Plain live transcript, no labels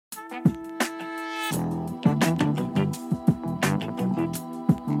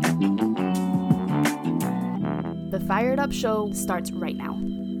Fired Up Show starts right now.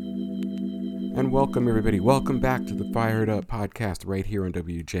 And welcome, everybody. Welcome back to the Fired Up podcast right here on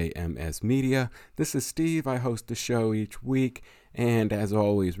WJMS Media. This is Steve. I host the show each week. And as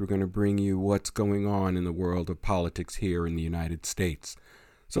always, we're going to bring you what's going on in the world of politics here in the United States.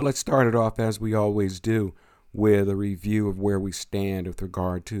 So let's start it off, as we always do, with a review of where we stand with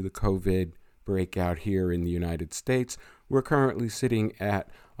regard to the COVID breakout here in the United States. We're currently sitting at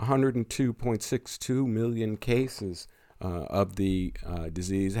 102.62 million cases of the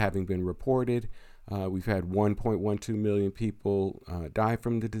disease having been reported. We've had 1.12 million people die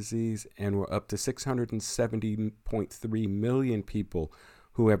from the disease, and we're up to 670.3 million people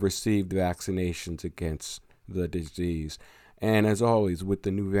who have received vaccinations against the disease. And as always, with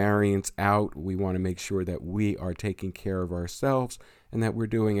the new variants out, we want to make sure that we are taking care of ourselves and that we're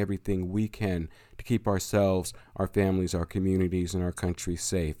doing everything we can to keep ourselves, our families, our communities, and our country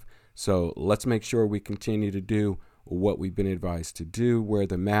safe. So let's make sure we continue to do what we've been advised to do, wear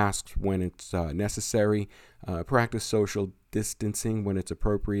the masks when it's necessary, practice social distancing when it's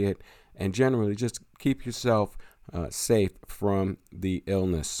appropriate, and generally just keep yourself safe from the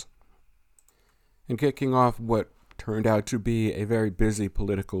illness. And kicking off what turned out to be a very busy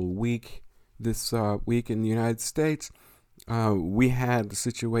political week this week in the United States, we had the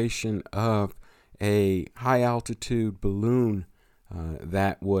situation of a high-altitude balloon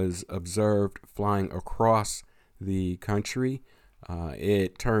that was observed flying across the country.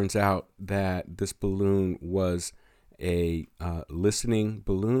 It turns out that this balloon was a listening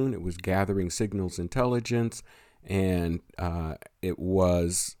balloon. It was gathering signals intelligence, and it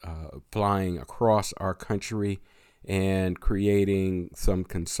was flying across our country and creating some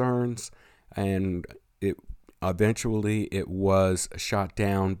concerns. And it was shot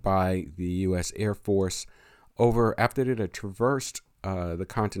down by the U.S. Air Force after it had traversed the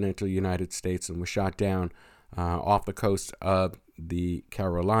continental United States and was shot down off the coast of the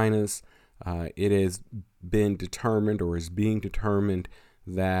Carolinas. It has been determined, or is being determined,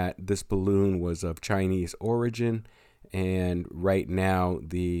 that this balloon was of Chinese origin. And right now,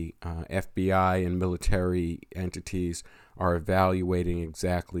 the FBI and military entities are evaluating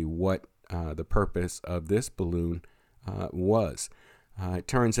exactly what the purpose of this balloon was. It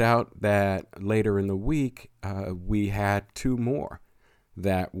turns out that later in the week, we had two more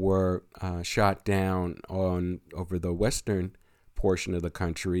that were shot down over the western portion of the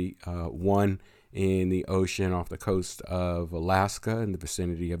country, one in the ocean off the coast of Alaska in the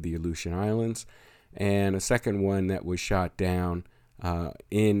vicinity of the Aleutian Islands, and a second one that was shot down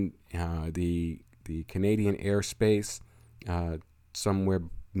in the Canadian airspace, somewhere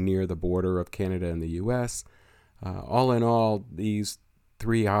near the border of Canada and the U.S. All in all, these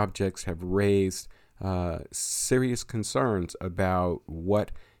three objects have raised serious concerns about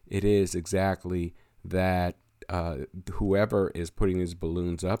what it is exactly that whoever is putting these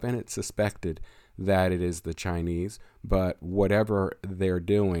balloons up, and it's suspected that it is the Chinese, but whatever they're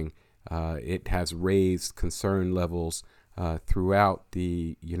doing, it has raised concern levels throughout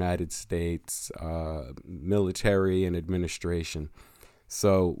the United States military and administration.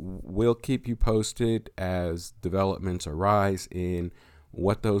 So we'll keep you posted as developments arise in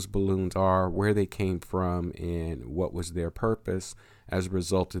what those balloons are, where they came from, and what was their purpose as a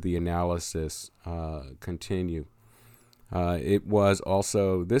result of the analysis continue. It was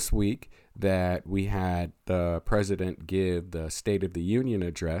also this week that we had the president give the State of the Union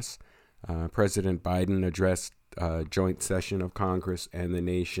address. President Biden addressed a joint session of Congress and the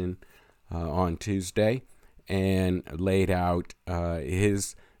nation on Tuesday and laid out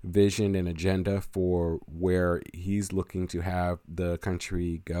his vision and agenda for where he's looking to have the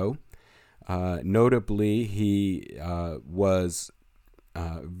country go. Notably, he was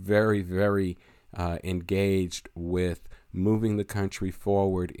very, very engaged with moving the country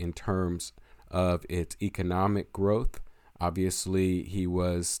forward in terms of its economic growth. Obviously, he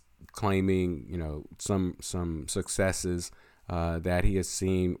was claiming, some successes that he has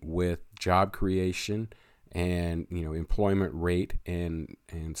seen with job creation and employment rate and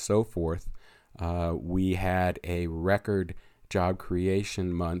so forth. We had a record job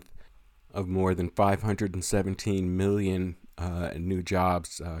creation month of more than 517 million new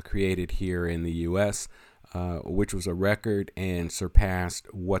jobs created here in the U.S., which was a record and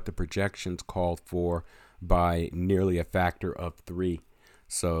surpassed what the projections called for by nearly a factor of 3.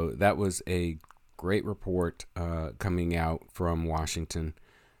 So that was a great report coming out from Washington.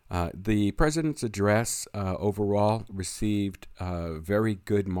 The president's address overall received very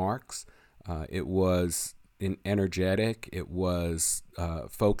good marks. It was energetic, it was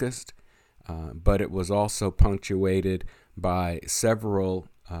focused, but it was also punctuated by several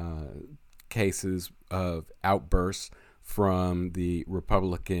cases of outbursts from the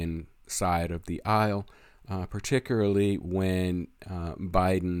Republican side of the aisle, particularly when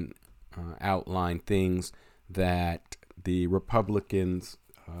Biden outlined things that the Republicans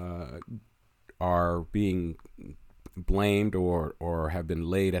are being blamed or have been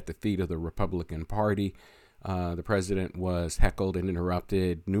laid at the feet of the Republican Party. The president was heckled and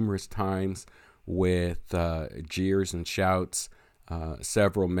interrupted numerous times with jeers and shouts.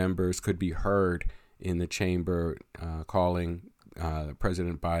 Several members could be heard in the chamber calling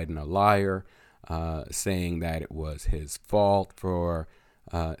President Biden a liar, saying that it was his fault for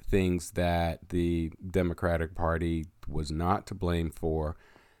things that the Democratic Party was not to blame for.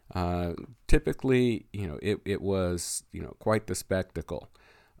 Typically, it was, quite the spectacle.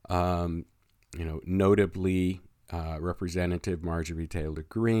 Notably, Representative Marjorie Taylor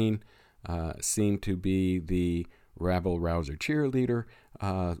Greene seemed to be the rabble-rouser cheerleader,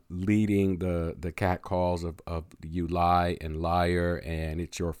 leading the catcalls of you lie and liar and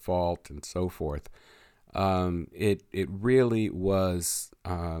it's your fault and so forth. It really was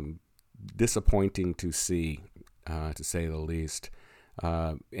disappointing to see, to say the least.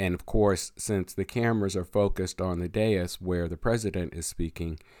 And of course, since the cameras are focused on the dais where the president is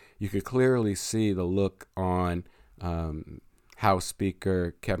speaking, you could clearly see the look on House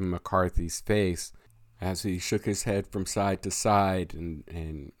Speaker Kevin McCarthy's face as he shook his head from side to side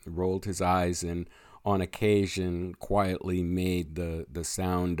and rolled his eyes and on occasion quietly made the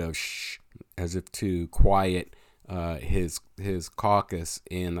sound of shh, as if to quiet his caucus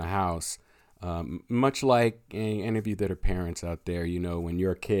in the House. Much like any of you that are parents out there, when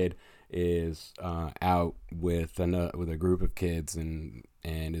your kid is out with a group of kids and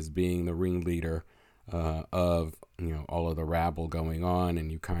is being the ringleader of all of the rabble going on,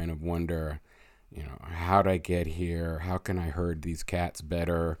 and you kind of wonder, how'd I get here? How can I herd these cats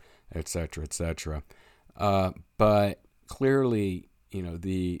better, etc., etc. But clearly,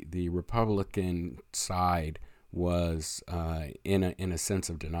 the Republican side was in a sense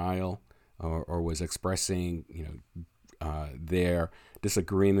of denial, or was expressing, their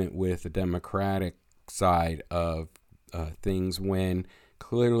disagreement with the Democratic side of things, when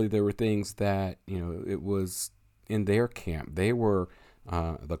clearly there were things that, it was in their camp. They were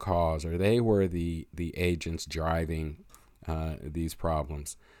the cause, or they were the agents driving these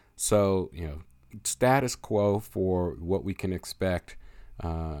problems. So, status quo for what we can expect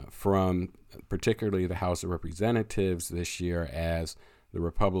from particularly the House of Representatives this year, as the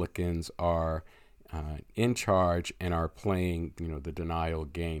Republicans are in charge and are playing, the denial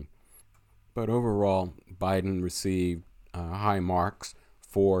game. But overall, Biden received high marks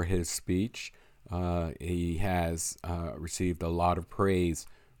for his speech. He has received a lot of praise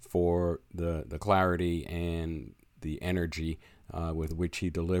for the clarity and the energy with which he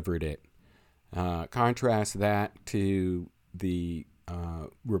delivered it. Contrast that to the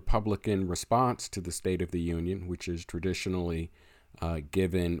Republican response to the State of the Union, which is traditionally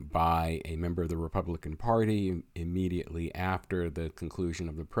given by a member of the Republican Party immediately after the conclusion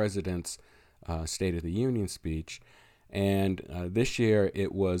of the president's State of the Union speech. And this year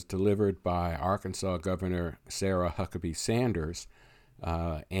it was delivered by Arkansas Governor Sarah Huckabee Sanders.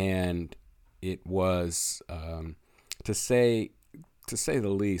 And it was, to say the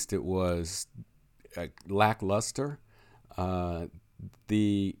least, it was lackluster.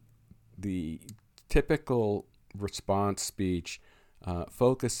 The typical response speech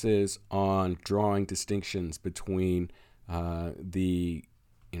focuses on drawing distinctions between the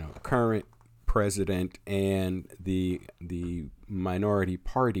current president and the minority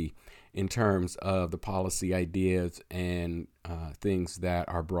party in terms of the policy ideas and things that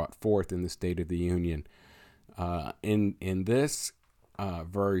are brought forth in the State of the Union. In this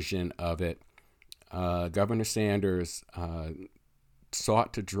version of it, Governor Sanders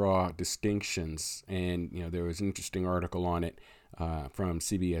sought to draw distinctions, and there was an interesting article on it from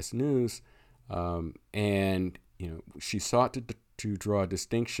CBS News, and she sought to draw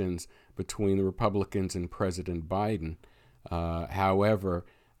distinctions between the Republicans and President Biden. However,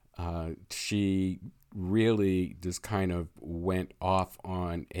 she really just kind of went off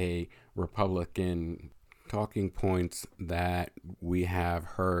on a Republican talking points that we have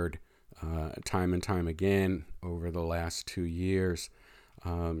heard time and time again over the last 2 years.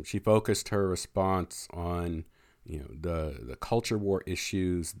 She focused her response on the culture war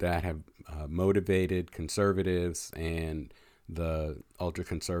issues that have motivated conservatives and the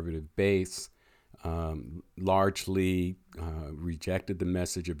ultra-conservative base, largely rejected the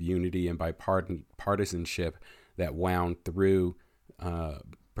message of unity and bipartisanship that wound through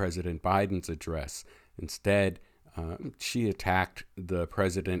President Biden's address. Instead, she attacked the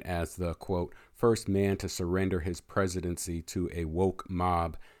president as the, quote, first man to surrender his presidency to a woke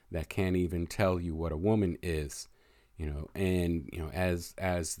mob that can't even tell you what a woman is. And as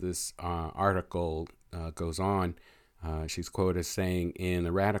this article goes on, she's quoted as saying, "In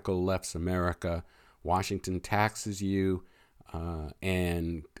the radical left's America, Washington taxes you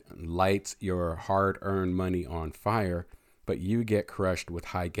and lights your hard-earned money on fire, but you get crushed with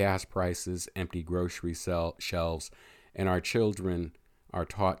high gas prices, empty grocery shelves, and our children are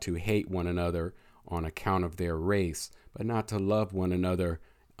taught to hate one another on account of their race, but not to love one another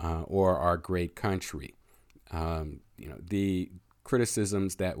or our great country." The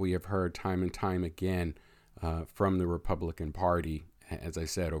criticisms that we have heard time and time again from the Republican Party, as I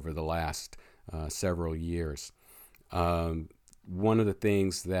said, over the last several years. One of the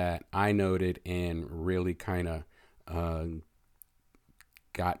things that I noted and really kind of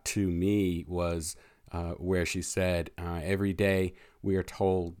got to me was where she said, "Every day we are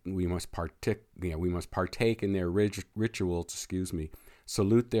told we must partake in their rituals,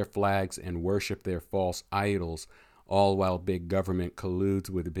 salute their flags and worship their false idols, all while big government colludes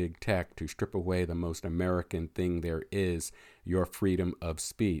with big tech to strip away the most American thing there is, your freedom of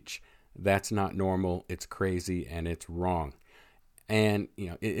speech. That's not normal. It's crazy and it's wrong." And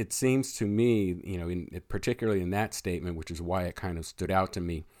it seems to me, particularly in that statement, which is why it kind of stood out to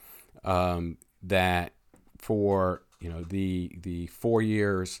me, that for the 4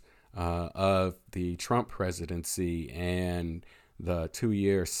 years of the Trump presidency and the 2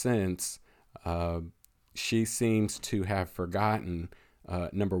 years since, she seems to have forgotten,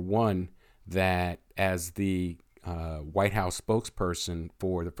 number one, that as the White House spokesperson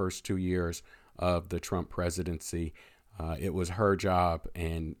for the first 2 years of the Trump presidency, it was her job,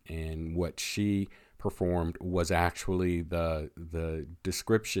 and what she performed was actually the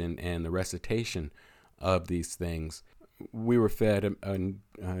description and the recitation of these things. We were fed a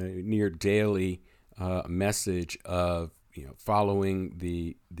near daily message of following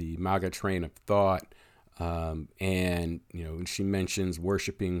the MAGA train of thought, and she mentions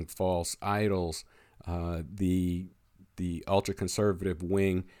worshiping false idols. The ultra conservative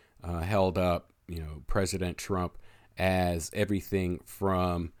wing held up President Trump as everything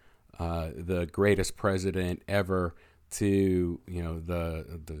from the greatest president ever to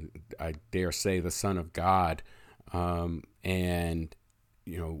the I dare say the son of God, and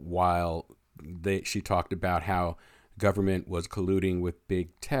while she talked about how government was colluding with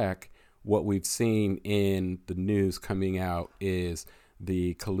big tech, what we've seen in the news coming out is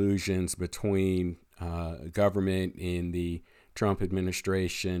the collusions between government in the Trump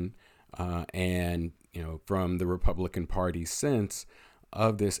administration and from the Republican Party since,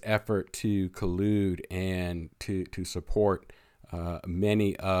 of this effort to collude and to support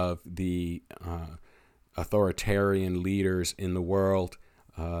many of the authoritarian leaders in the world.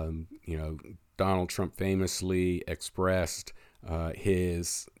 Donald Trump famously expressed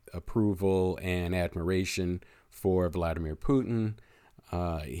his approval and admiration for Vladimir Putin.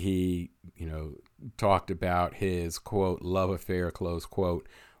 He, talked about his, quote, love affair, close quote,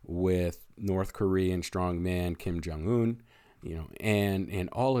 with North Korean strongman Kim Jong-un, and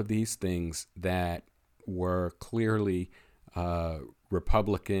all of these things that were clearly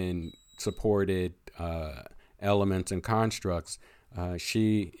Republican-supported elements and constructs.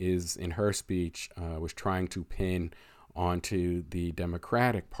 She is, in her speech, was trying to pin onto the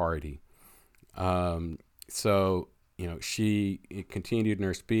Democratic Party. She continued in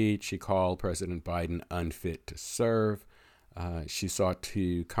her speech. She called President Biden unfit to serve. She sought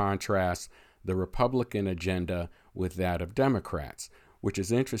to contrast the Republican agenda with that of Democrats, which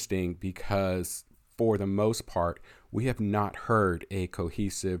is interesting because for the most part, we have not heard a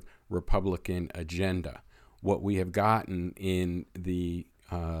cohesive Republican agenda. What we have gotten in the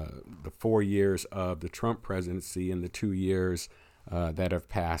 4 years of the Trump presidency and the 2 years that have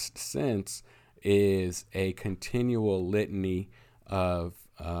passed since is a continual litany of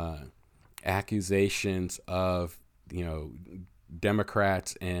accusations of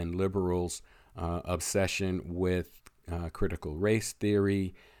Democrats and liberals' obsession with critical race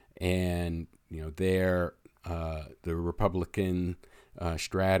theory and the Republican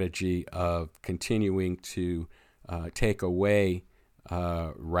strategy of continuing to take away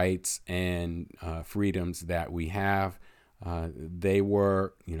rights and freedoms that we have. They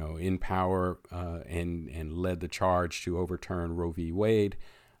were, in power and led the charge to overturn Roe v. Wade.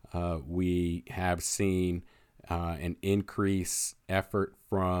 We have seen an increased effort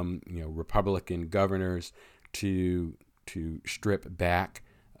from Republican governors to strip back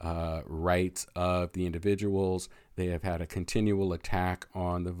rights of the individuals. They have had a continual attack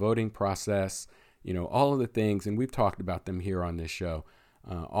on the voting process. All of the things, and we've talked about them here on this show.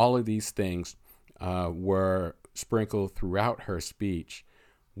 All of these things were sprinkled throughout her speech.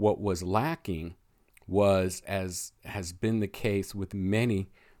 What was lacking was, as has been the case with many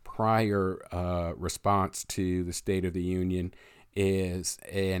prior response to the State of the Union, is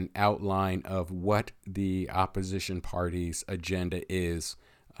an outline of what the opposition party's agenda is,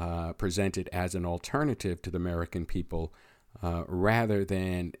 presented as an alternative to the American people, rather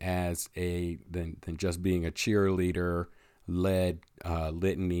than as than just being a cheerleader led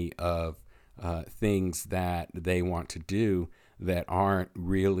litany of things that they want to do that aren't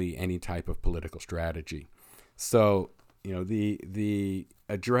really any type of political strategy. So, the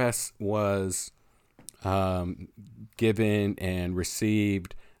address was given and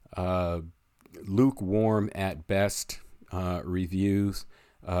received lukewarm at best reviews.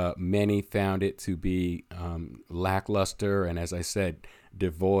 Many found it to be lackluster and, as I said,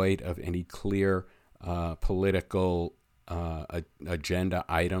 devoid of any clear political agenda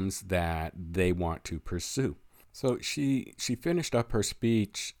items that they want to pursue. So she finished up her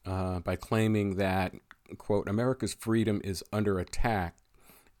speech by claiming that, quote, America's freedom is under attack,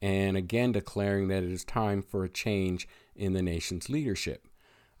 and again declaring that it is time for a change in the nation's leadership.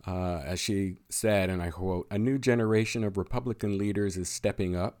 As she said, and I quote, a new generation of Republican leaders is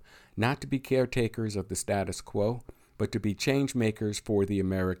stepping up, not to be caretakers of the status quo, but to be change makers for the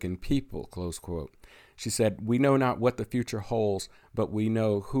American people, close quote. She said, we know not what the future holds, but we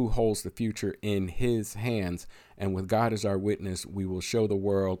know who holds the future in his hands. And with God as our witness, we will show the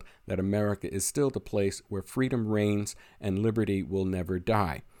world that America is still the place where freedom reigns and liberty will never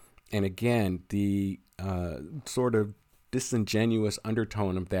die. And again, the sort of disingenuous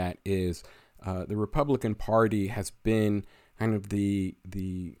undertone of that is the Republican Party has been kind of the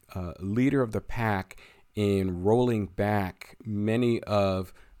leader of the pack in rolling back many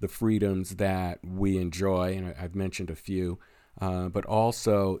of the freedoms that we enjoy, and I've mentioned a few, but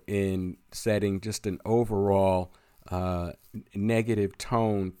also in setting just an overall negative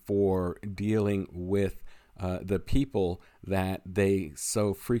tone for dealing with the people that they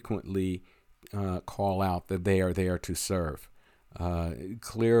so frequently call out that they are there to serve.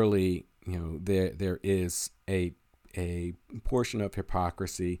 Clearly, there is a portion of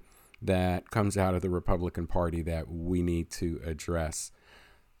hypocrisy that comes out of the Republican Party that we need to address.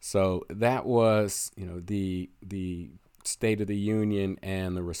 So that was, the State of the Union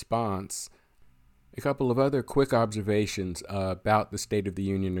and the response. A couple of other quick observations about the State of the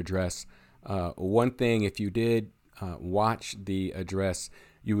Union address. One thing, if you did watch the address,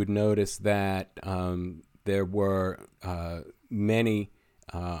 you would notice that there were many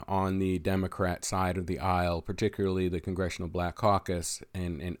on the Democrat side of the aisle, particularly the Congressional Black Caucus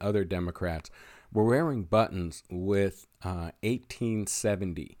and other Democrats, were wearing buttons with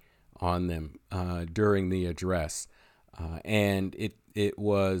 1870 on them during the address. And it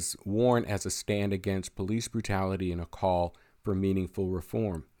was worn as a stand against police brutality and a call for meaningful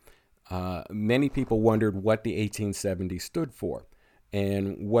reform. Many people wondered what the 1870 stood for.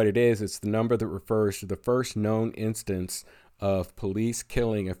 And what it is, it's the number that refers to the first known instance of police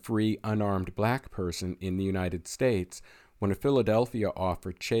killing a free, unarmed black person in the United States when a Philadelphia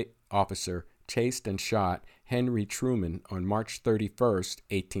officer chased and shot Henry Truman on March 31st,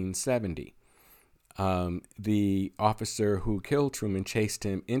 1870. The officer who killed Truman chased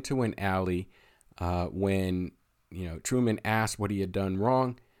him into an alley. When Truman asked what he had done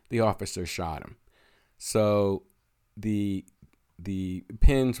wrong, the officer shot him. So the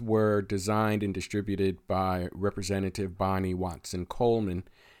pins were designed and distributed by Representative Bonnie Watson Coleman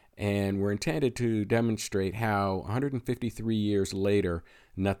and were intended to demonstrate how 153 years later,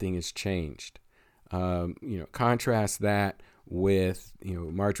 nothing has changed. Contrast that with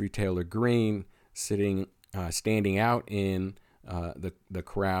Marjorie Taylor Greene standing out in the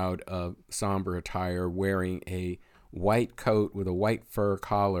crowd of somber attire, wearing a white coat with a white fur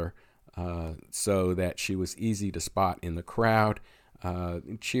collar, so that she was easy to spot in the crowd,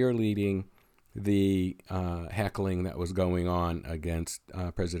 cheerleading the heckling that was going on against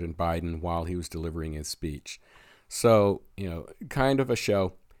President Biden while he was delivering his speech. So, kind of a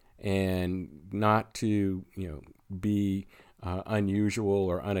show, and not to, be unusual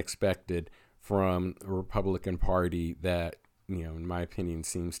or unexpected from a Republican Party that, in my opinion,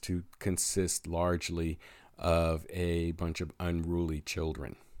 seems to consist largely of a bunch of unruly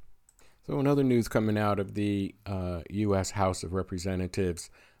children. So another news coming out of the U.S. House of Representatives,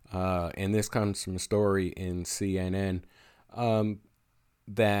 and this comes from a story in CNN,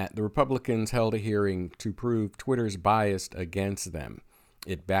 that the Republicans held a hearing to prove Twitter's biased against them.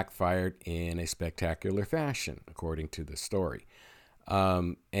 It backfired in a spectacular fashion, according to the story.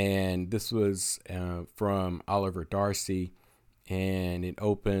 And this was from Oliver Darcy, And it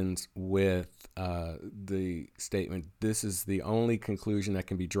opens with the statement, "This is the only conclusion that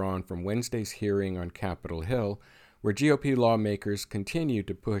can be drawn from Wednesday's hearing on Capitol Hill, where GOP lawmakers continue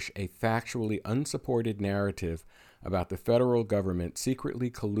to push a factually unsupported narrative about the federal government secretly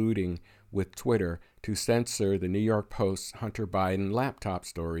colluding with Twitter to censor the New York Post's Hunter Biden laptop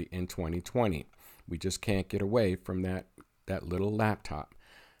story in 2020. We just can't get away from that little laptop."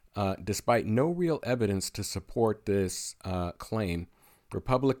 Despite no real evidence to support this claim,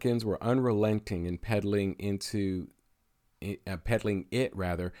 Republicans were unrelenting in peddling it to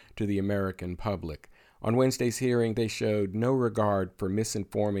the American public. On Wednesday's hearing, they showed no regard for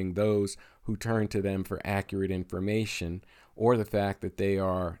misinforming those who turn to them for accurate information, or the fact that they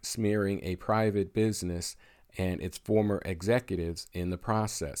are smearing a private business and its former executives in the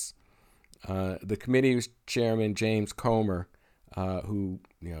process. The committee's chairman, James Comer, who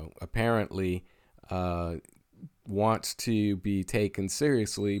apparently wants to be taken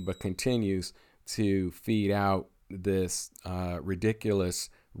seriously, but continues to feed out this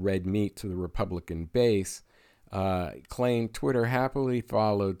ridiculous red meat to the Republican base, claimed Twitter happily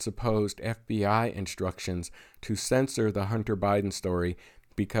followed supposed FBI instructions to censor the Hunter Biden story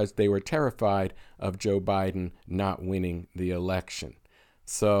because they were terrified of Joe Biden not winning the election.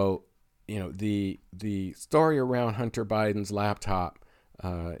 So, the story around Hunter Biden's laptop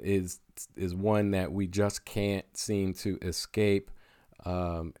is one that we just can't seem to escape,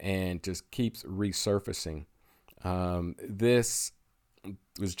 and just keeps resurfacing. This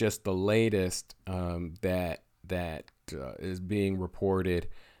was just the latest that is being reported.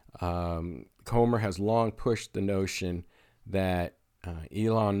 Comer has long pushed the notion that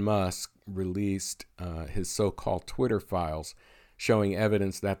Elon Musk released his so-called Twitter files, showing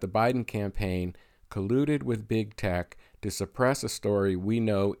evidence that the Biden campaign colluded with big tech to suppress a story we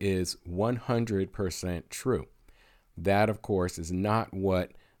know is 100% true. That, of course, is not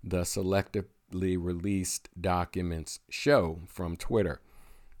what the selectively released documents show from Twitter.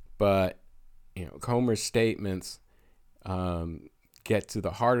 But, Comer's statements get to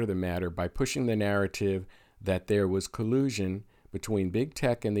the heart of the matter by pushing the narrative that there was collusion between big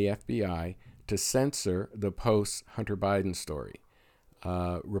tech and the FBI to censor the Post's Hunter Biden story.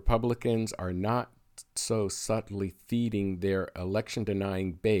 Republicans are not so subtly feeding their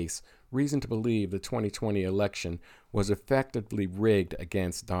election-denying base reason to believe the 2020 election was effectively rigged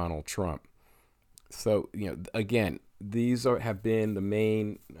against Donald Trump. So, again, these have been the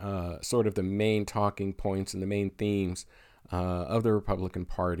main, the main talking points and the main themes of the Republican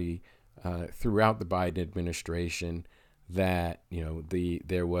Party throughout the Biden administration, that,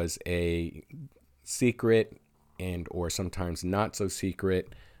 there was a secret and or sometimes not so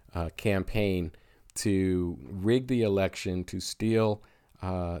secret campaign to rig the election, to steal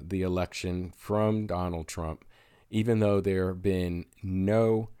the election from Donald Trump, even though there have been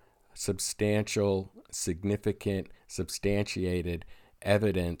no substantial, significant, substantiated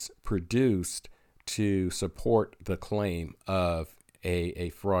evidence produced to support the claim of a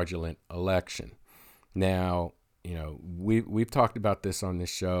fraudulent election. Now, we've talked about this on this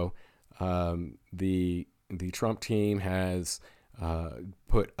show. The Trump team has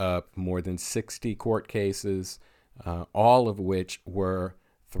put up more than 60 court cases, all of which were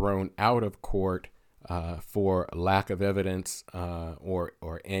thrown out of court for lack of evidence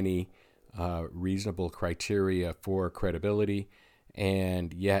or any reasonable criteria for credibility,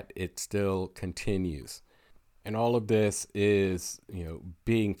 and yet it still continues. And all of this is,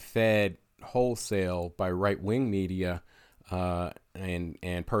 being fed wholesale by right-wing media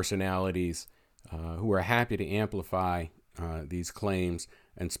and personalities who are happy to amplify these claims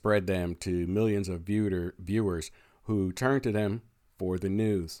and spread them to millions of viewers who turn to them for the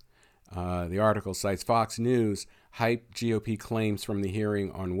news. The article cites Fox News hyped GOP claims from the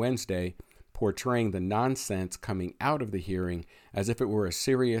hearing on Wednesday, portraying the nonsense coming out of the hearing as if it were a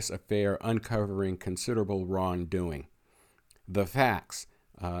serious affair uncovering considerable wrongdoing. The facts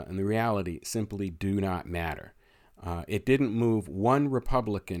and the reality simply do not matter. It didn't move one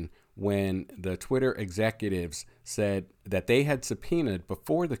Republican when the Twitter executives said that they had subpoenaed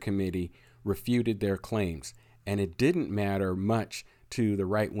before the committee refuted their claims, and it didn't matter much to the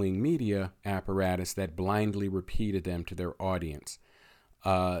right-wing media apparatus that blindly repeated them to their audience.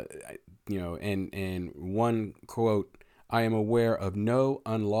 And one quote, "I am aware of no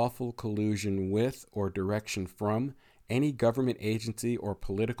unlawful collusion with or direction from any government agency or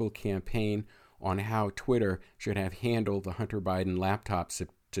political campaign on how Twitter should have handled the Hunter Biden laptop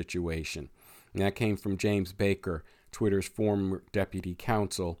situation." And that came from James Baker, Twitter's former deputy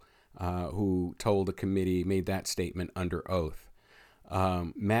counsel, who told the committee, made that statement under oath.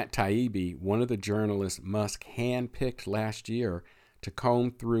 Matt Taibbi, one of the journalists Musk handpicked last year to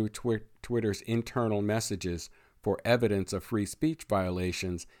comb through Twitter's internal messages for evidence of free speech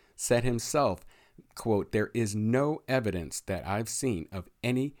violations, said himself, quote, "There is no evidence that I've seen of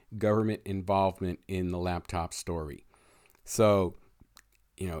any government involvement in the laptop story." So,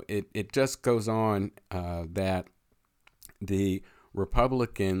 it just goes on that the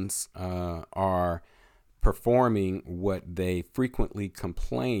Republicans are performing what they frequently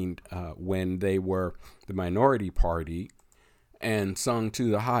complained when they were the minority party and sung to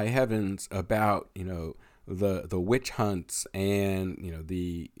the high heavens about, the witch hunts and,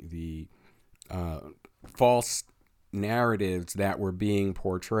 the false narratives that were being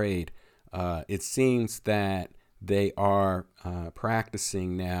portrayed. It seems that they are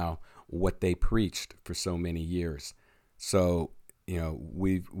practicing now what they preached for so many years. So,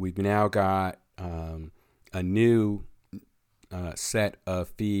 we've now got a new set of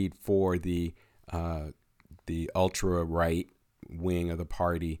feed for the ultra right wing of the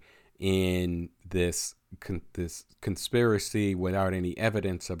party in this conspiracy without any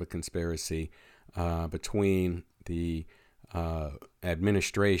evidence of a conspiracy between the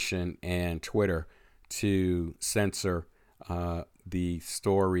administration and Twitter to censor the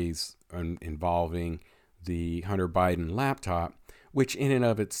stories involving the Hunter Biden laptop, which in and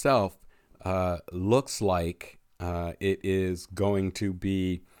of itself looks like it is going to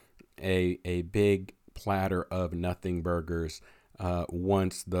be a big platter of nothing burgers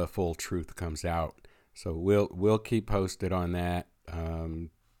once the full truth comes out. So we'll keep posted on that and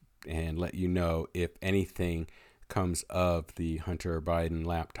let you know if anything comes of the Hunter Biden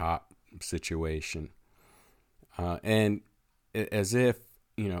laptop situation. And as if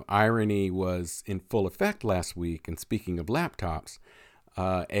irony was in full effect last week, and speaking of laptops,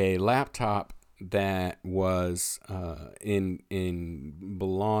 a laptop that was in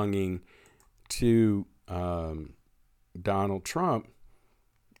belonging to Donald Trump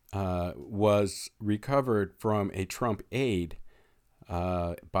was recovered from a Trump aide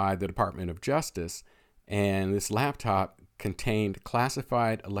by the Department of Justice, and this laptop contained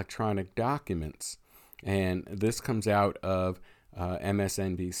classified electronic documents. And this comes out of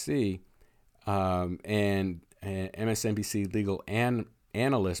MSNBC, and MSNBC legal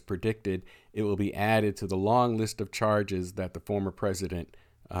analyst predicted it will be added to the long list of charges that the former president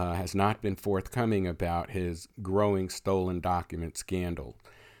has not been forthcoming about his growing stolen document scandal.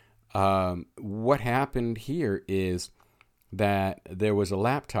 What happened here is that there was a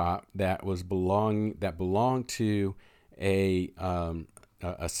laptop that belonged to a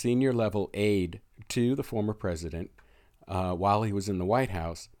senior level aide to the former president while he was in the White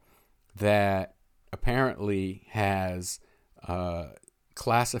House that apparently has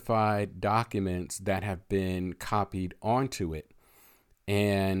classified documents that have been copied onto it.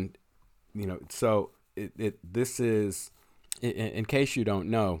 And, so this is, in case you don't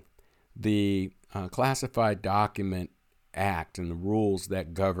know, the Classified Document Act and the rules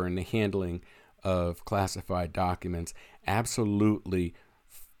that govern the handling of classified documents absolutely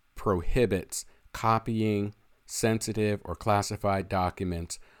prohibits copying sensitive or classified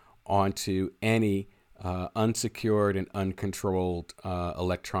documents onto any unsecured and uncontrolled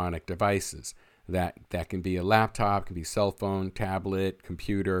electronic devices. That can be a laptop, can be cell phone, tablet,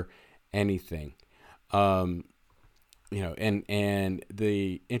 computer, anything. And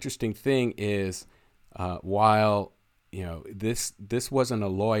the interesting thing is, while this wasn't a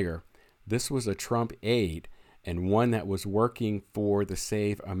lawyer, this was a Trump aide, and one that was working for the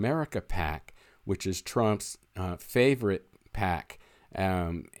Save America PAC, which is Trump's favorite PAC.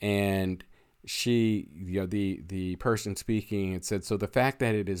 And she, the person speaking, had said, so the fact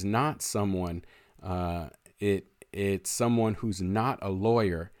that it is not someone, it's someone who's not a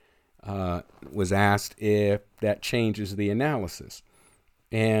lawyer, was asked if that changes the analysis.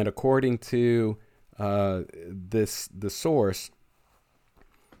 And according to the source,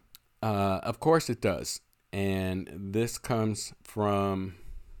 of course it does. And this comes from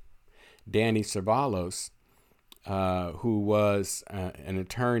Danny Cevallos, who was an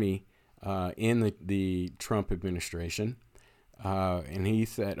attorney in the Trump administration. And he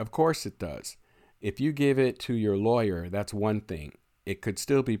said, of course it does. If you give it to your lawyer, that's one thing. It could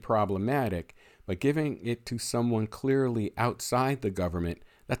still be problematic, but giving it to someone clearly outside the government,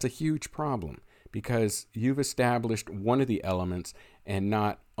 that's a huge problem, because you've established one of the elements, and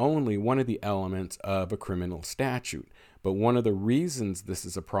not only one of the elements of a criminal statute, but one of the reasons this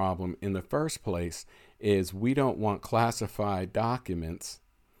is a problem in the first place is we don't want classified documents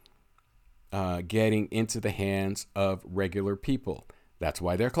getting into the hands of regular people. That's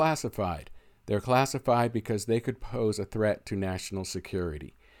why they're classified. They're classified because they could pose a threat to national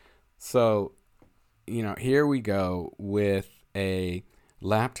security. So, here we go with a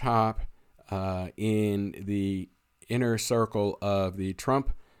laptop in the inner circle of the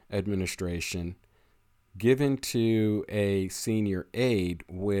Trump administration given to a senior aide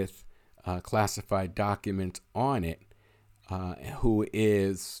with classified documents on it, who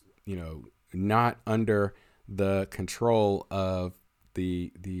is, not under the control of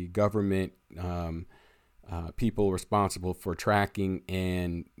the government people responsible for tracking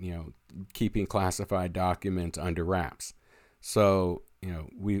and keeping classified documents under wraps. So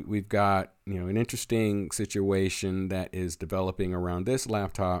we've got an interesting situation that is developing around this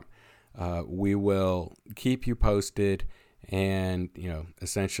laptop. We will keep you posted, and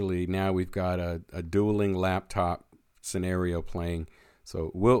essentially now we've got a dueling laptop scenario playing.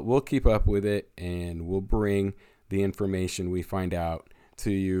 So we'll keep up with it, and we'll bring the information we find out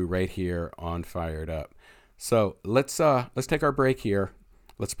to you right here on Fired Up. So let's take our break here.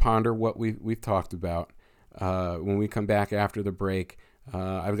 Let's ponder what we've talked about. When we come back after the break,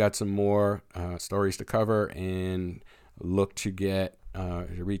 I've got some more stories to cover and look to get to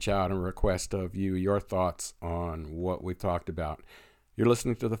reach out and request of you your thoughts on what we've talked about. You're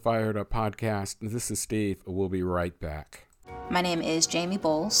listening to the Fired Up podcast. This is Steve. We'll be right back. My name is Jamie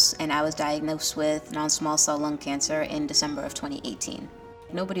Bowles, and I was diagnosed with non-small cell lung cancer in December of 2018.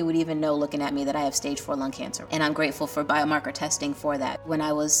 Nobody would even know looking at me that I have stage 4 lung cancer, and I'm grateful for biomarker testing for that. When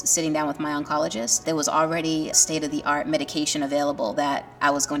I was sitting down with my oncologist, there was already state-of-the-art medication available that I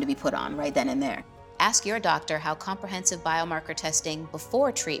was going to be put on right then and there. Ask your doctor how comprehensive biomarker testing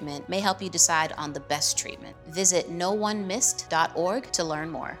before treatment may help you decide on the best treatment. Visit noonemissed.org to learn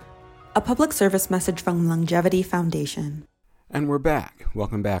more. A public service message from Longevity Foundation. And we're back.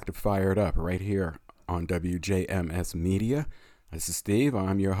 Welcome back to Fired Up right here on WJMS Media. This is Steve.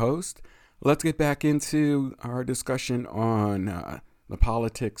 I'm your host. Let's get back into our discussion on the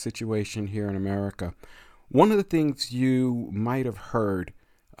politics situation here in America. One of the things you might have heard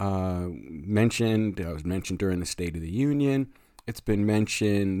mentioned during the State of the Union. It's been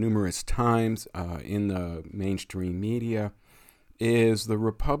mentioned numerous times in the mainstream media, is the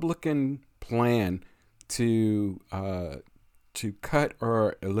Republican plan to cut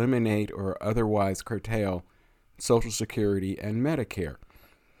or eliminate or otherwise curtail Social Security and Medicare.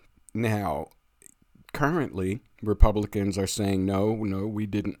 Now, currently, Republicans are saying, no, we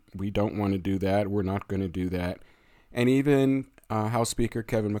don't want to do that. We're not going to do that. And even House Speaker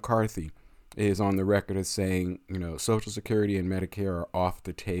Kevin McCarthy is on the record as saying, Social Security and Medicare are off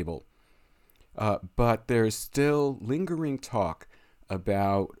the table. But there's still lingering talk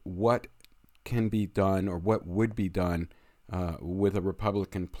about what can be done or what would be done with a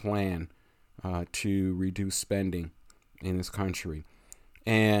Republican plan to reduce spending in this country.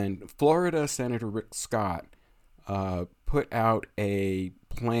 And Florida Senator Rick Scott put out a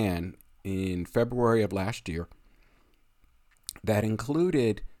plan in February of last year that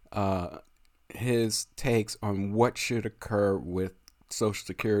included his takes on what should occur with Social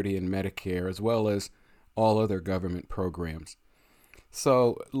Security and Medicare, as well as all other government programs.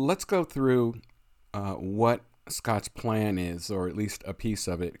 So let's go through what Scott's plan is, or at least a piece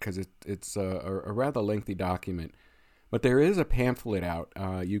of it, because it's a rather lengthy document. But there is a pamphlet out.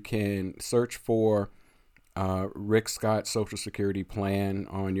 You can search for Rick Scott Social Security Plan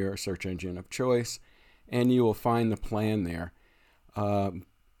on your search engine of choice, and you will find the plan there.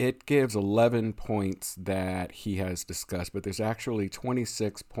 It gives 11 points that he has discussed, but there's actually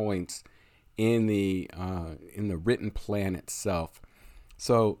 26 points in the written plan itself.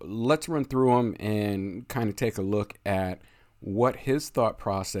 So let's run through them and kind of take a look at what his thought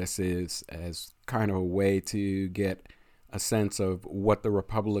process is as kind of a way to get a sense of what the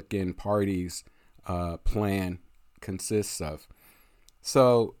Republican Party's plan consists of.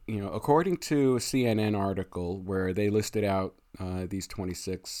 So, according to a CNN article where they listed out these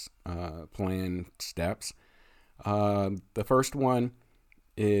 26 plan steps, the first one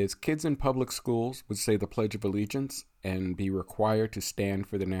is kids in public schools would say the Pledge of Allegiance and be required to stand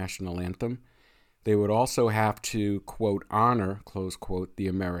for the national anthem. They would also have to, quote, honor, close quote, the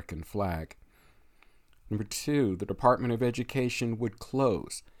American flag. Number 2, the Department of Education would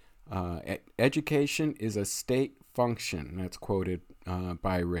close. Education is a state function. That's quoted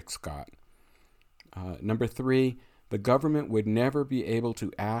by Rick Scott. Number 3, the government would never be able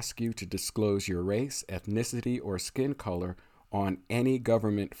to ask you to disclose your race, ethnicity, or skin color on any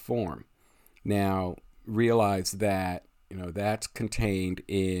government form. Now, realize that, that's contained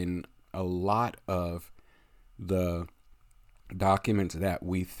in a lot of the documents that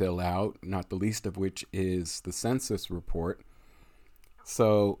we fill out, not the least of which is the census report.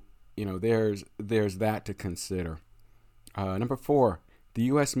 So, there's that to consider. Number 4, the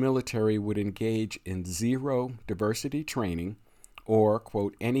U.S. military would engage in zero diversity training or,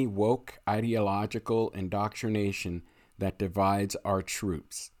 quote, any woke ideological indoctrination that divides our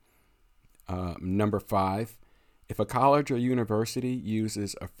troops. Number 5, if a college or university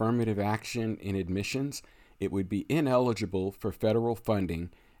uses affirmative action in admissions, it would be ineligible for federal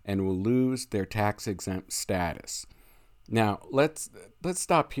funding and will lose their tax-exempt status. Now, let's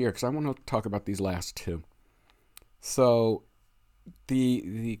stop here because I want to talk about these last two. So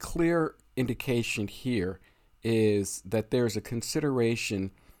the clear indication here is that there's a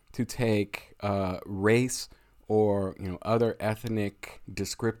consideration to take race or other ethnic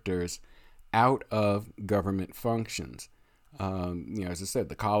descriptors out of government functions. As I said,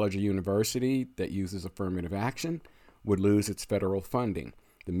 the college or university that uses affirmative action would lose its federal funding.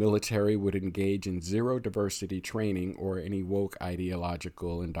 The military would engage in zero diversity training or any woke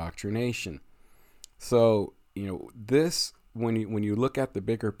ideological indoctrination. So, this, when you look at the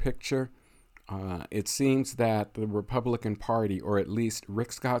bigger picture, it seems that the Republican Party, or at least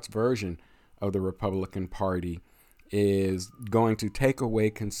Rick Scott's version of the Republican Party, is going to take away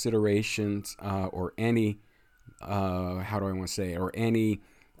considerations or any, or any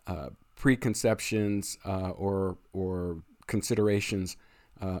preconceptions or considerations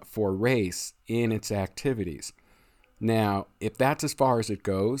for race in its activities. Now, if that's as far as it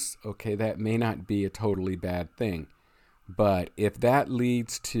goes, okay, that may not be a totally bad thing. But if that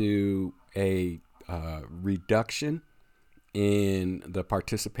leads to a reduction in the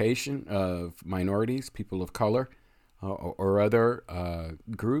participation of minorities, people of color, or other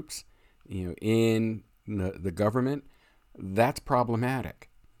groups, in the government, that's problematic.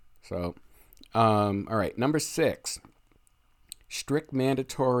 So, all right, number 6. Strict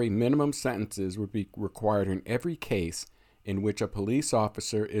mandatory minimum sentences would be required in every case in which a police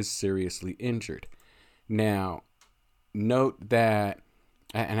officer is seriously injured. Now, note that,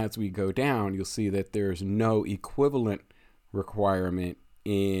 and as we go down, you'll see that there's no equivalent requirement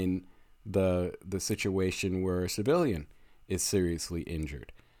in the situation where a civilian is seriously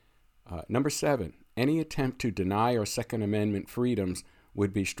injured. Number 7, any attempt to deny our Second Amendment freedoms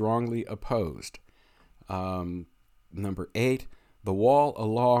would be strongly opposed. Number 8, the wall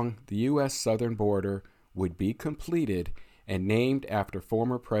along the U.S. southern border would be completed and named after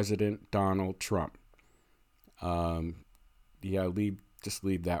former President Donald Trump. Just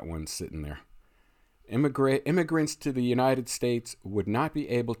leave that one sitting there. Immigrants to the United States would not be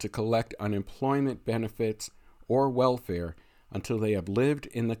able to collect unemployment benefits or welfare until they have lived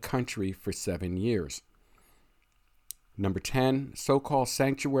in the country for 7 years. Number 10, so-called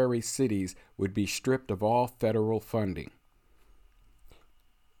sanctuary cities would be stripped of all federal funding.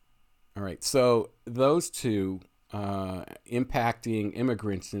 All right, so those two impacting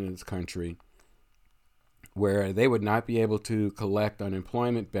immigrants in this country, where they would not be able to collect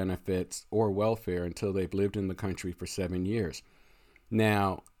unemployment benefits or welfare until they've lived in the country for 7 years.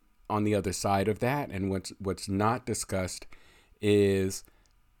 Now, on the other side of that, and what's not discussed, is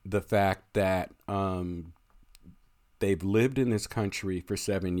the fact that they've lived in this country for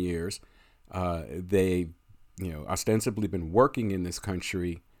 7 years. They've ostensibly been working in this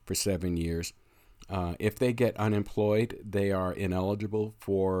country for 7 years. If they get unemployed, they are ineligible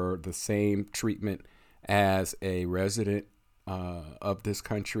for the same treatment as a resident of this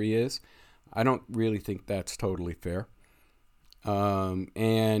country is. I don't really think that's totally fair.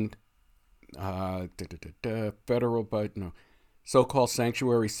 So-called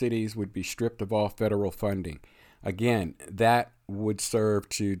sanctuary cities would be stripped of all federal funding. Again, that would serve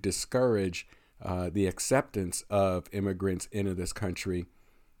to discourage the acceptance of immigrants into this country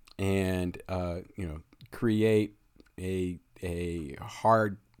and create a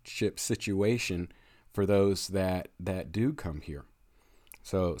hardship situation for those that do come here.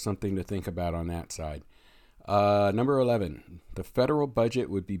 So something to think about on that side. Number 11, the federal budget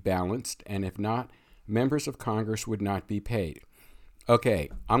would be balanced, and if not, members of Congress would not be paid. Okay,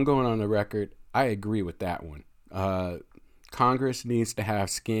 I'm going on the record. I agree with that one. Congress needs to have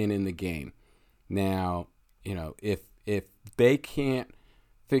skin in the game. Now, if they can't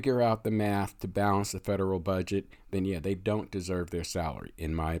figure out the math to balance the federal budget, then yeah, they don't deserve their salary,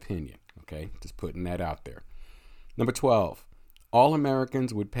 in my opinion. Okay, just putting that out there. Number 12, all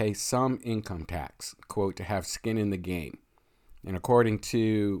Americans would pay some income tax, quote, to have skin in the game. And according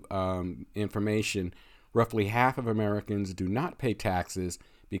to information, roughly half of Americans do not pay taxes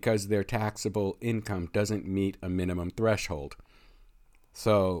because their taxable income doesn't meet a minimum threshold.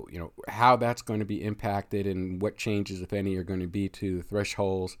 So, how that's going to be impacted and what changes, if any, are going to be to the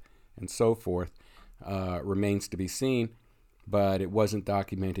thresholds and so forth remains to be seen. but it wasn't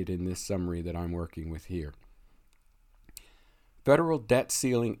documented in this summary that I'm working with here. Federal debt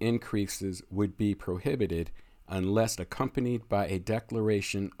ceiling increases would be prohibited unless accompanied by a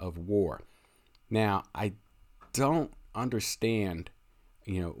declaration of war. Now, I don't understand,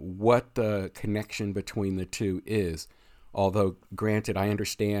 what the connection between the two is. Although, granted, I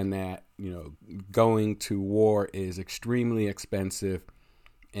understand that, going to war is extremely expensive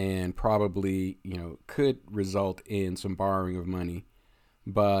and probably, could result in some borrowing of money.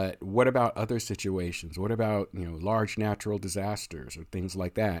 But what about other situations? What about, large natural disasters or things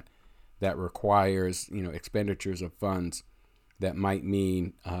like that requires, expenditures of funds that might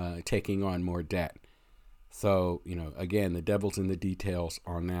mean taking on more debt? So, again, the devil's in the details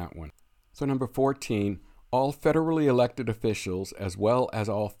on that one. So number 14, all federally elected officials, as well as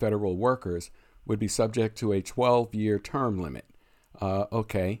all federal workers, would be subject to a 12-year term limit.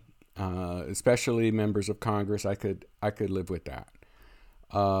 Especially members of Congress, I could live with that.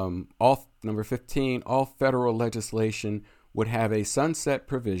 Number 15, all federal legislation would have a sunset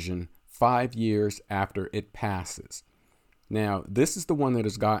provision 5 years after it passes. Now, this is the one that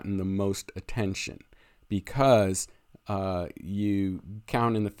has gotten the most attention because you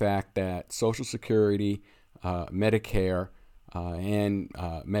count in the fact that Social Security, Medicare, and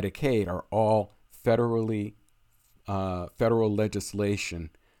Medicaid are all federal legislation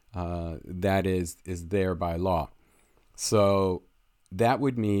that is there by law. So that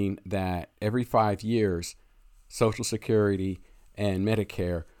would mean that every 5 years, Social Security and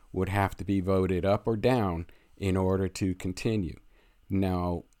Medicare would have to be voted up or down in order to continue.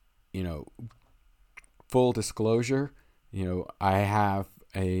 Now, full disclosure, I have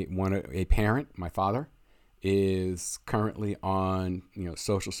a parent, my father, is currently on,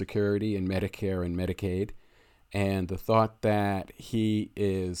 Social Security and Medicare and Medicaid. And the thought that he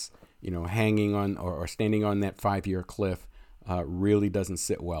is, hanging on or standing on that 5-year cliff really doesn't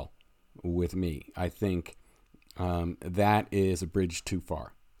sit well with me. I think that is a bridge too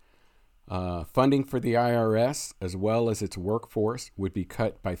far. Funding for the IRS, as well as its workforce, would be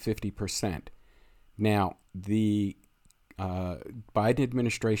cut by 50%. Now, the Biden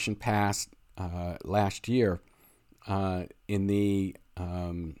administration passed last year in the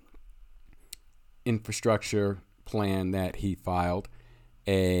infrastructure plan that he filed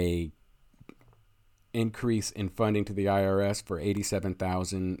a increase in funding to the IRS for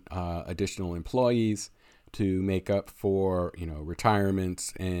 87,000 additional employees to make up for,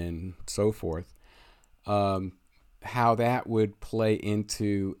 retirements and so forth. How that would play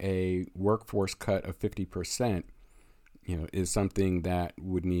into a workforce cut of 50%, is something that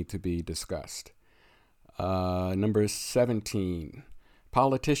would need to be discussed. Number 17,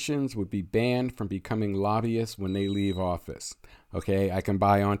 politicians would be banned from becoming lobbyists when they leave office. Okay, I can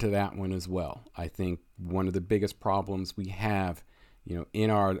buy onto that one as well. I think one of the biggest problems we have,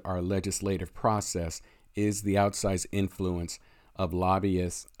 in our legislative process is the outsized influence of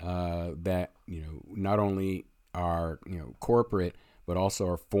lobbyists that, not only are, corporate, but also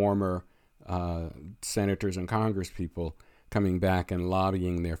are former senators and congresspeople coming back and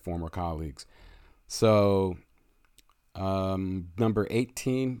lobbying their former colleagues. So number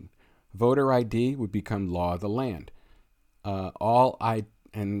 18, voter ID would become law of the land. All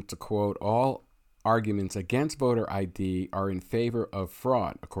arguments against voter ID are in favor of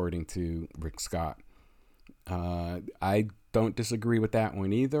fraud, according to Rick Scott. I don't disagree with that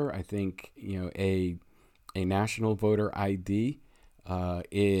one either. I think, a national voter ID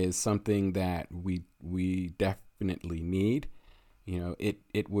is something that we definitely need.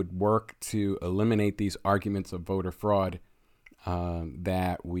 It would work to eliminate these arguments of voter fraud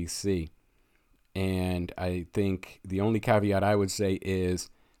that we see. And I think the only caveat I would say is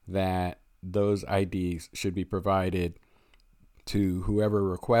that those IDs should be provided to whoever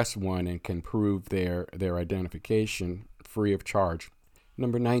requests one and can prove their identification free of charge.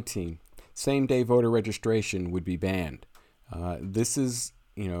 Number 19, same-day voter registration would be banned. This is,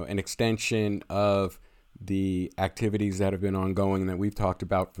 an extension of the activities that have been ongoing that we've talked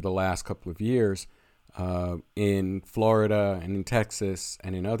about for the last couple of years in Florida and in Texas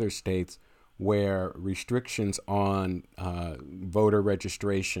and in other states where restrictions on voter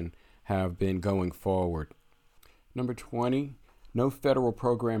registration have been going forward. Number 20, no federal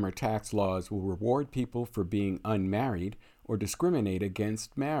program or tax laws will reward people for being unmarried or discriminate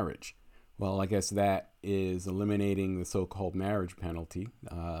against marriage. Well, I guess that is eliminating the so-called marriage penalty.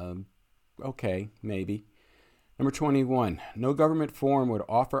 Okay, maybe. Number 21, no government form would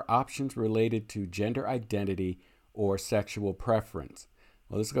offer options related to gender identity or sexual preference.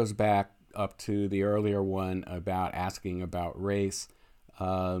 Well, this goes back up to the earlier one about asking about race.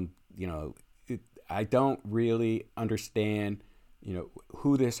 I don't really understand,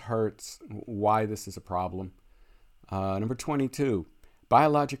 who this hurts, why this is a problem. Number 22,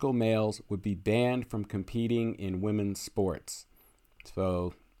 biological males would be banned from competing in women's sports.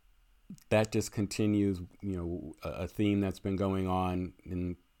 So that just continues, a theme that's been going on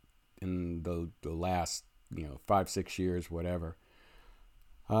in the last, 5-6 years, whatever.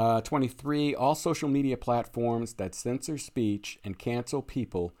 23, all social media platforms that censor speech and cancel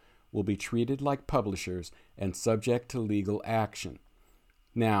people will be treated like publishers and subject to legal action.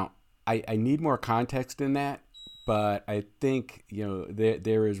 Now, I need more context in that, but I think,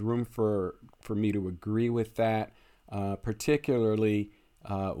 there is room for me to agree with that, particularly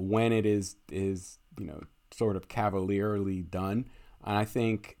when it is sort of cavalierly done. And I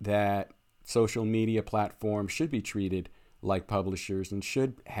think that social media platforms should be treated like publishers and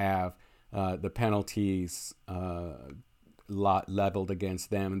should have the penalties leveled against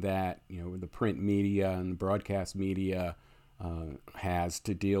them that the print media and broadcast media has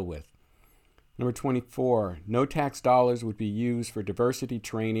to deal with. Number 24, no tax dollars would be used for diversity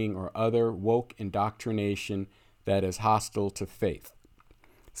training or other woke indoctrination that is hostile to faith.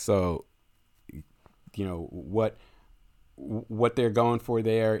 So, what they're going for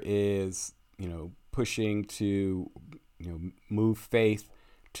there is, pushing to, move faith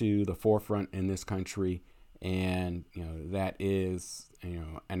to the forefront in this country. And, that is,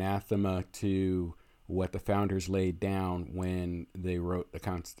 anathema to what the founders laid down when they wrote the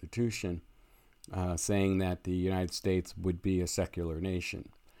Constitution, saying that the United States would be a secular nation.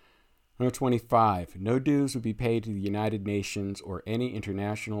 Number 25, no dues would be paid to the United Nations or any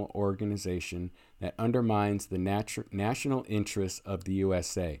international organization that undermines the national interests of the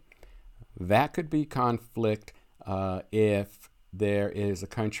USA. That could be conflict if there is a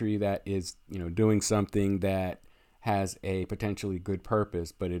country that is, doing something that has a potentially good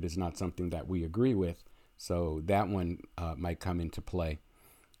purpose, but it is not something that we agree with. So that one might come into play.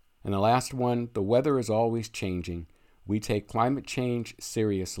 And the last one, the weather is always changing. We take climate change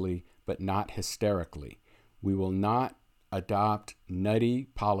seriously, but not hysterically. We will not adopt nutty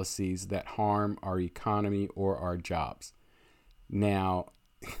policies that harm our economy or our jobs. Now,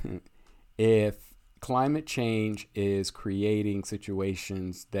 if climate change is creating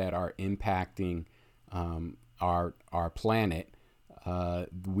situations that are impacting our planet,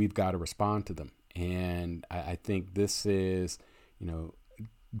 we've got to respond to them. And I think this is,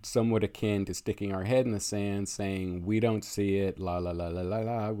 somewhat akin to sticking our head in the sand saying, we don't see it, la, la, la, la, la,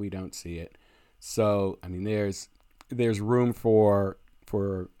 la, we don't see it. So, there's room for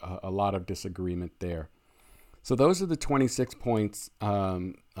a lot of disagreement there. So those are the 26 points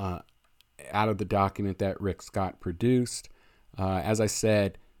out of the document that Rick Scott produced. As I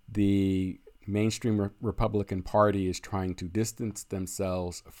said, the mainstream Republican Party is trying to distance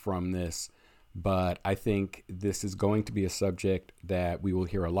themselves from this, but I think this is going to be a subject that we will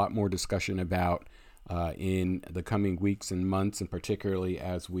hear a lot more discussion about in the coming weeks and months, and particularly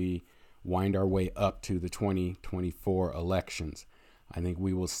as we wind our way up to the 2024 elections. I think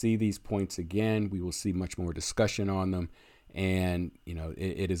we will see these points again. We will see much more discussion on them. And,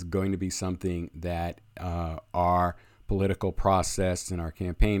 it is going to be something that our political process and our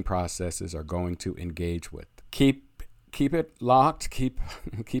campaign processes are going to engage with. Keep it locked, keep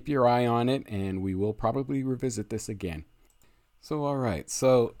your eye on it, and we will probably revisit this again. So, all right.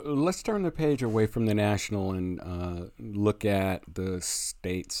 So let's turn the page away from the national and look at the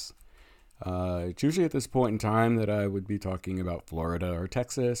states. It's usually at this point in time that I would be talking about Florida or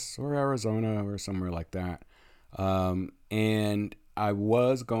Texas or Arizona or somewhere like that. And I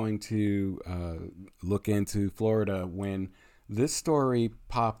was going to look into Florida when this story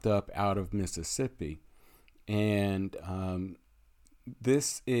popped up out of Mississippi. And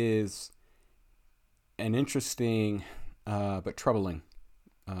this is an interesting but troubling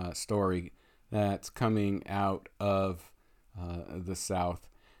story that's coming out of the South.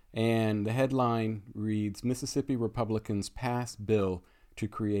 And the headline reads, Mississippi Republicans pass bill to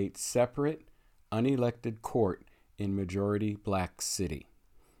create separate, unelected court in majority black city.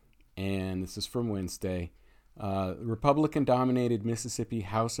 And this is from Wednesday. Republican-dominated Mississippi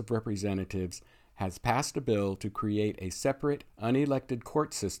House of Representatives has passed a bill to create a separate, unelected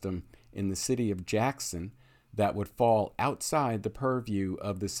court system in the city of Jackson that would fall outside the purview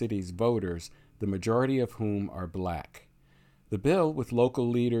of the city's voters, the majority of whom are black. The bill, which local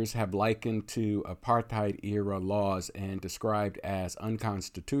leaders have likened to apartheid-era laws and described as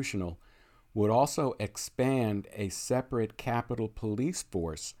unconstitutional, would also expand a separate Capitol Police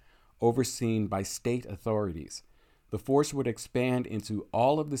force overseen by state authorities. The force would expand into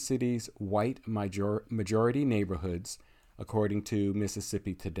all of the city's white majority neighborhoods, according to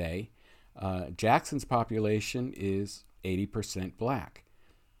Mississippi Today, Jackson's population is 80% black.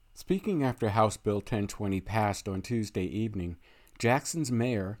 Speaking after House Bill 1020 passed on Tuesday evening, Jackson's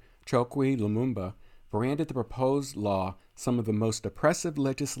mayor, Chokwe Lumumba, branded the proposed law some of the most oppressive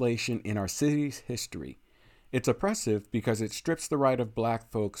legislation in our city's history. It's oppressive because it strips the right of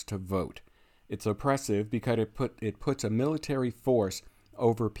black folks to vote. It's oppressive because it puts a military force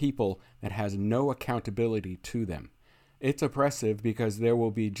over people that has no accountability to them. It's oppressive because there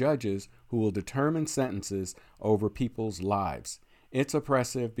will be judges who will determine sentences over people's lives. It's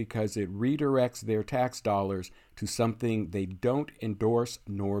oppressive because it redirects their tax dollars to something they don't endorse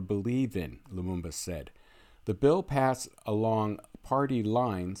nor believe in, Lumumba said. The bill passed along party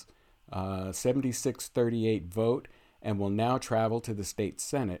lines, 76-38 vote, and will now travel to the state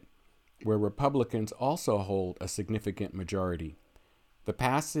Senate, where Republicans also hold a significant majority. The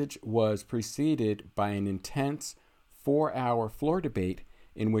passage was preceded by an intense 4-hour floor debate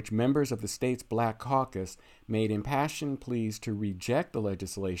in which members of the state's Black Caucus made impassioned pleas to reject the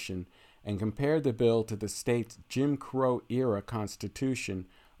legislation and compared the bill to the state's Jim Crow-era Constitution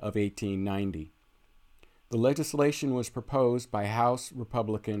of 1890. The legislation was proposed by House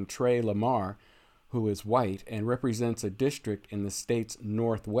Republican Trey Lamar, who is white and represents a district in the state's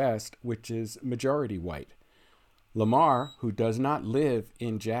Northwest, which is majority white. Lamar, who does not live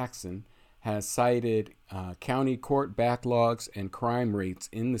in Jackson, has cited county court backlogs and crime rates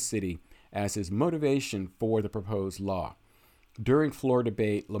in the city as his motivation for the proposed law. During floor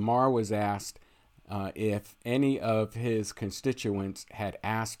debate, Lamar was asked if any of his constituents had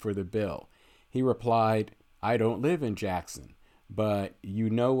asked for the bill. He replied, "I don't live in Jackson, but you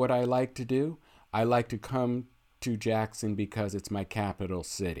know what I like to do? I like to come to Jackson because it's my capital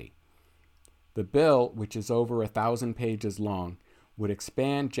city." The bill, which is over 1,000 pages long, would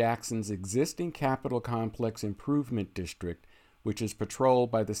expand Jackson's existing Capitol Complex Improvement District, which is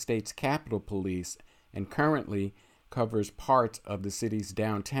patrolled by the state's Capitol Police and currently covers parts of the city's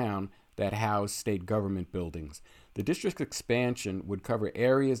downtown that house state government buildings. The district's expansion would cover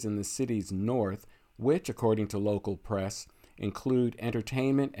areas in the city's north, which, according to local press, include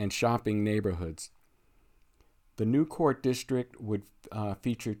entertainment and shopping neighborhoods. The new court district would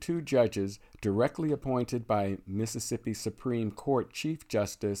feature 2 judges directly appointed by Mississippi Supreme Court Chief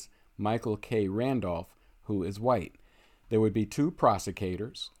Justice Michael K. Randolph, who is white. There would be 2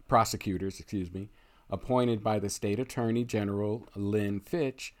 prosecutors, appointed by the state attorney general Lynn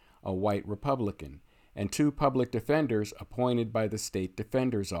Fitch, a white Republican, and 2 public defenders appointed by the state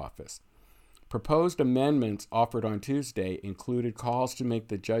defender's office. Proposed amendments offered on Tuesday included calls to make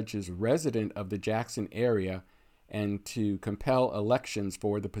the judges resident of the Jackson area and to compel elections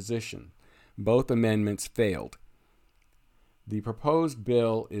for the position. Both amendments failed. The proposed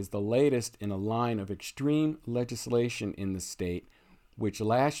bill is the latest in a line of extreme legislation in the state, which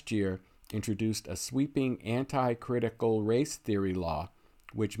last year introduced a sweeping anti-critical race theory law,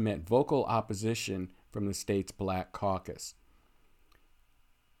 which met vocal opposition from the state's Black Caucus.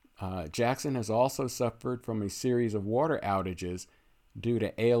 Jackson has also suffered from a series of water outages due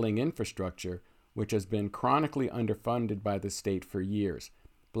to ailing infrastructure, which has been chronically underfunded by the state for years.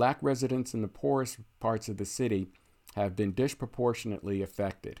 Black residents in the poorest parts of the city have been disproportionately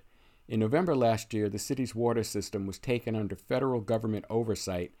affected. In November last year, the city's water system was taken under federal government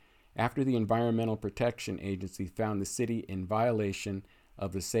oversight after the Environmental Protection Agency found the city in violation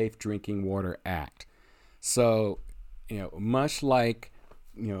of the Safe Drinking Water Act. So, much like,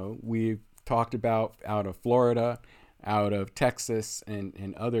 we've talked about out of Florida, out of Texas,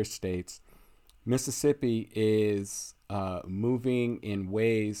 and other states, Mississippi is moving in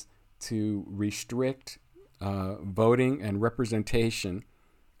ways to restrict voting and representation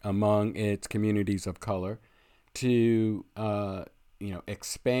among its communities of color, to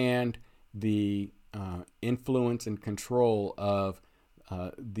expand the influence and control of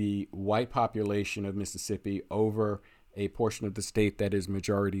the white population of Mississippi over a portion of the state that is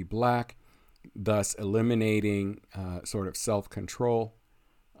majority black, thus eliminating sort of self-control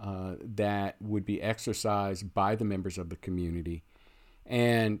that would be exercised by the members of the community.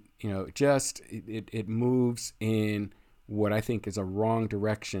 And, it moves in what I think is a wrong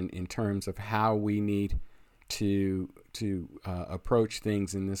direction in terms of how we need to approach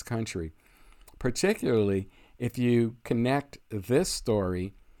things in this country, particularly if you connect this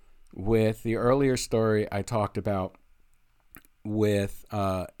story with the earlier story I talked about with,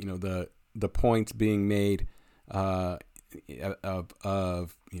 the points being made of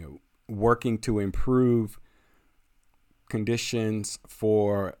working to improve conditions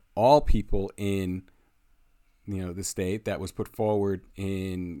for all people in the state that was put forward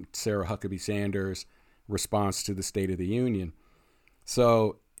in Sarah Huckabee Sanders' response to the State of the Union.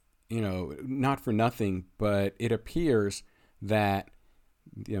 So not for nothing, but it appears that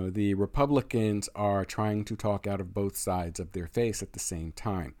the Republicans are trying to talk out of both sides of their face at the same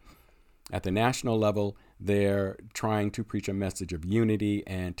time. At the national level, they're trying to preach a message of unity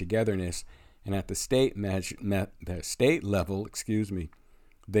and togetherness, and at the state level,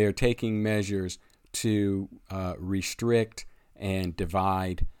 they're taking measures to restrict and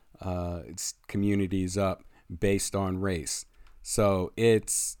divide communities up based on race. So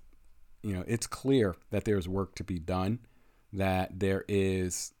it's clear that there's work to be done, that there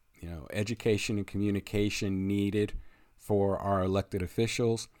is education and communication needed for our elected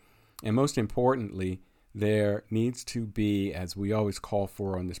officials, and most importantly, there needs to be, as we always call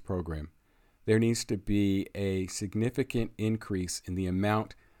for on this program, there needs to be a significant increase in the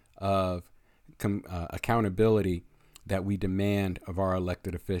amount of accountability that we demand of our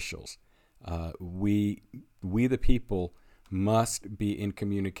elected officials. We the people must be in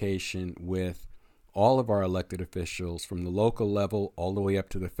communication with all of our elected officials from the local level all the way up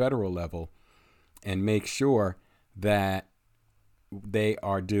to the federal level, and make sure that they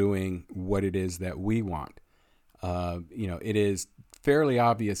are doing what it is that we want. It is fairly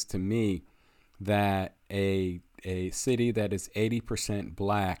obvious to me that a city that is 80%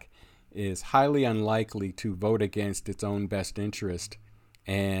 black is highly unlikely to vote against its own best interest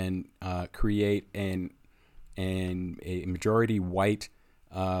and create a majority white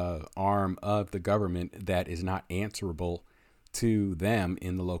arm of the government that is not answerable to them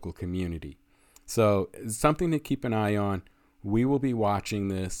in the local community. So it's something to keep an eye on. We will be watching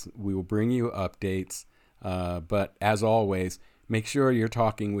this. We will bring you updates. But as always, make sure you're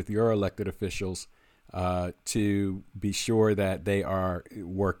talking with your elected officials to be sure that they are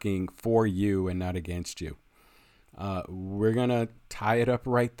working for you and not against you. We're going to tie it up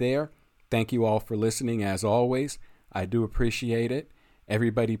right there. Thank you all for listening. As always, I do appreciate it.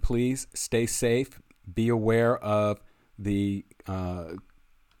 Everybody, please stay safe. Be aware of the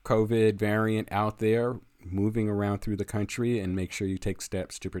COVID variant out there moving around through the country, and make sure you take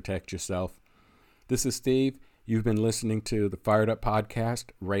steps to protect yourself. This is Steve. You've been listening to the Fired Up Podcast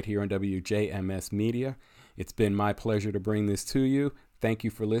right here on WJMS Media. It's been my pleasure to bring this to you. Thank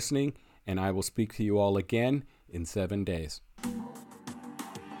you for listening, and I will speak to you all again in 7 days.